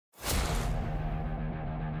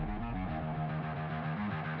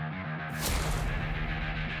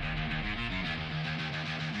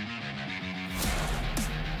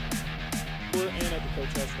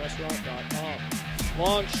HSRestaurant.com.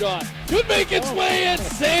 Long shot. Could make its way and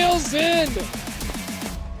sails in.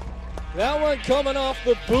 That one coming off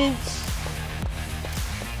the boots.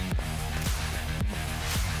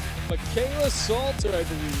 Michaela Salter, I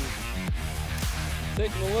believe.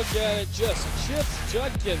 Taking a look at it, just chips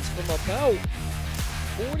Judkins from about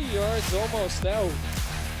 40 yards almost out.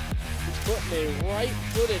 He's putting a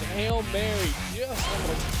right-footed Hail Mary, just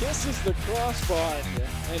almost kisses the crossbar.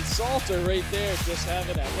 Yeah. And Salter right there just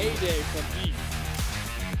having a heyday from deep.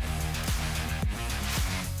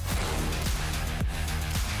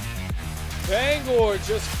 Bangor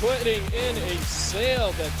just putting in a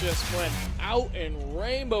sail that just went out and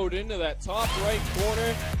rainbowed into that top right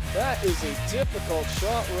corner. That is a difficult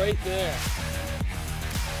shot right there.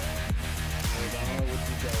 O'Donnell would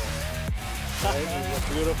be jealous. Right, it was a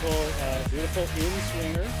beautiful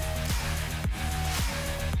in-swinger.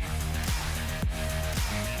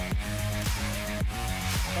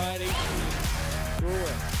 Trying 18.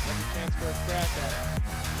 Brewer. Have a chance for a crack at it.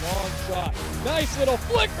 Long shot. Nice little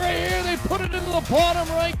flick right here. They put it into the bottom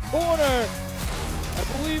right corner. I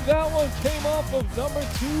believe that one came off of number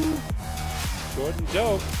 2. Jordan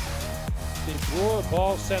Doak. The Brewer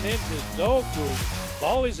ball sent into Doak, who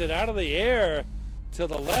volleys it out of the air to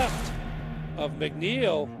the left of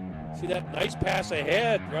McNeil. See that nice pass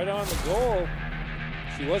ahead right on the goal.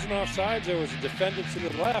 She wasn't offsides. There was a defender to the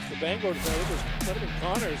left. The Bangor defender, it was Clinton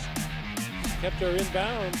Connors, kept her in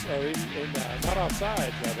bounds, or not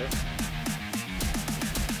offside, rather.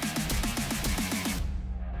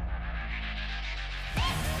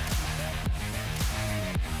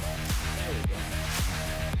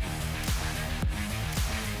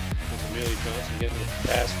 Amelia Johnson getting the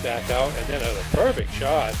pass back out, and then a perfect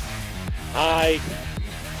shot high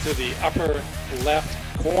to the upper left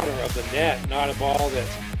corner of the net. Not a ball that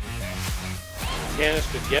Tanis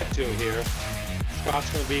could get to here. Shot's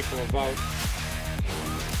going to be from about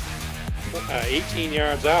 18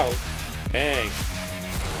 yards out. Bang.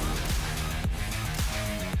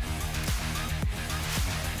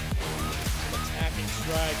 Some attacking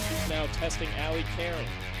stride. She's now testing Allie Karen.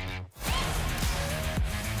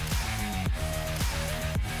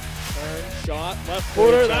 Turn, shot, left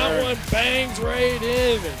footer. That one bangs right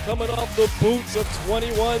in. And coming off the boots of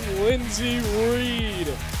 21, Lindsay Reed.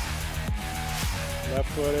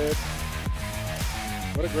 Left-footed.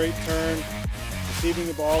 What a great turn. Receiving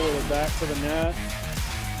the ball with her back to the net.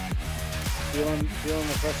 Feeling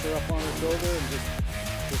the pressure up on her shoulder and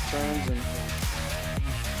just turns and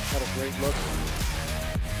had a great look.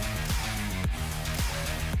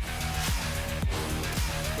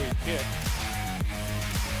 Great kick.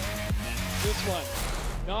 This one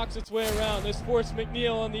knocks its way around. This forced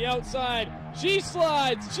McNeil on the outside. She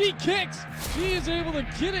slides, she kicks. She is able to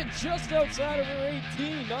get it just outside of her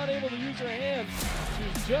 18, not able to use her hands.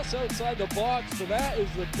 She's just outside the box, so that is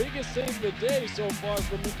the biggest save of the day so far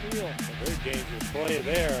from McNeil. A very dangerous play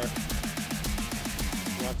there.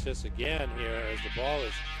 Watch this again here as the ball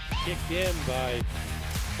is kicked in by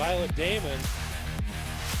Violet Damon.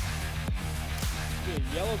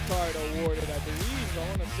 A yellow card awarded, I believe. I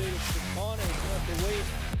want to say it's to Connors. We'll have to wait.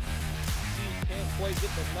 See, can't quite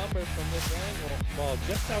get the number from this angle. Ball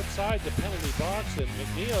just outside the penalty box, and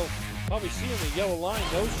McNeil, probably seeing the yellow line,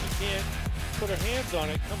 knows she can't put her hands on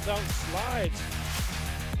it, comes out and slides.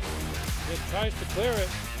 Then tries to clear it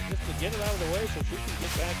just to get it out of the way so she can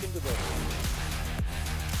get back into the...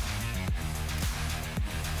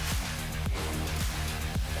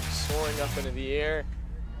 Soaring up into the air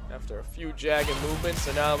after a few jagged movements,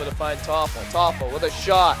 and now I'm going to find Toffel. Toffel with a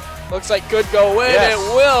shot. Looks like could go in. Yes.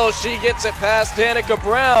 It will. She gets it past Danica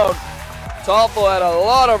Brown. Toffel had a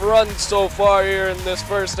lot of runs so far here in this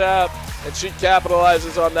first half, and she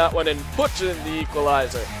capitalizes on that one and puts in the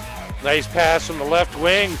equalizer. Nice pass from the left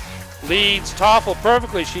wing. Leads Toffel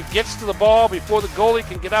perfectly. She gets to the ball before the goalie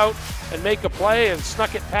can get out and make a play, and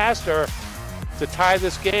snuck it past her to tie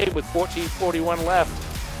this game with 14:41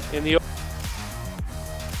 left in the...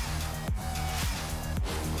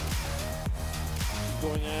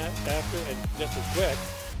 Going after, and just as quick.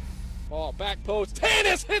 Ball back post.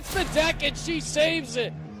 Tanis hits the deck and she saves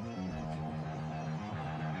it.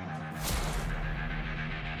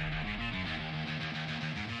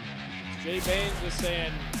 Jay Baines was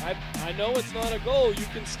saying, I know it's not a goal. You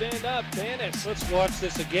can stand up, Tanis. Let's watch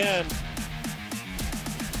this again.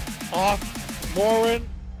 Off Morin.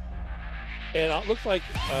 And it looks like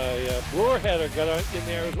a Brewer header got in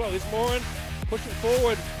there as well. Here's Morin pushing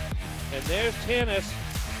forward. And there's Tanis.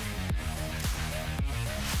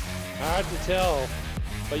 Hard to tell.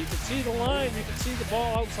 But you can see the line. You can see the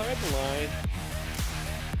ball outside the line.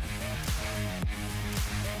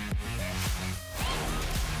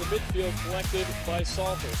 midfield collected by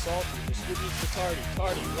Salter. Salter distributes to Tardy.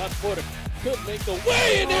 Tardy, left footer. Could make the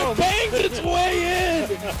way, and it bangs its way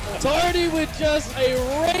in! Tardy with just a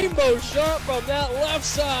rainbow shot from that left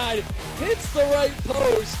side. Hits the right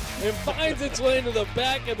post and finds its way into the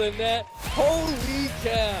back of the net. Holy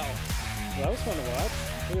cow. That was fun to watch.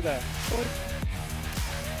 Look at that.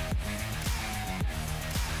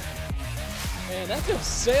 Man, that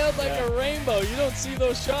just sailed like a rainbow. You don't see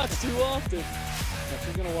those shots too often. Now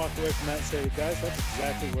she's going to walk away from that and say, guys, that's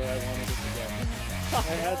exactly where I wanted it to go. I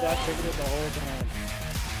had that ticketed the whole time.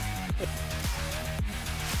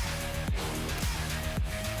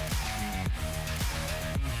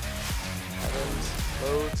 Evans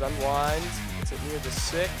loads, unwinds, gets it near the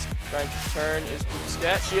 6. Trying to turn is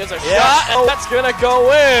Busquets. She has a shot, and that's going to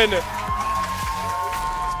go in.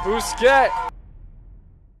 Busquets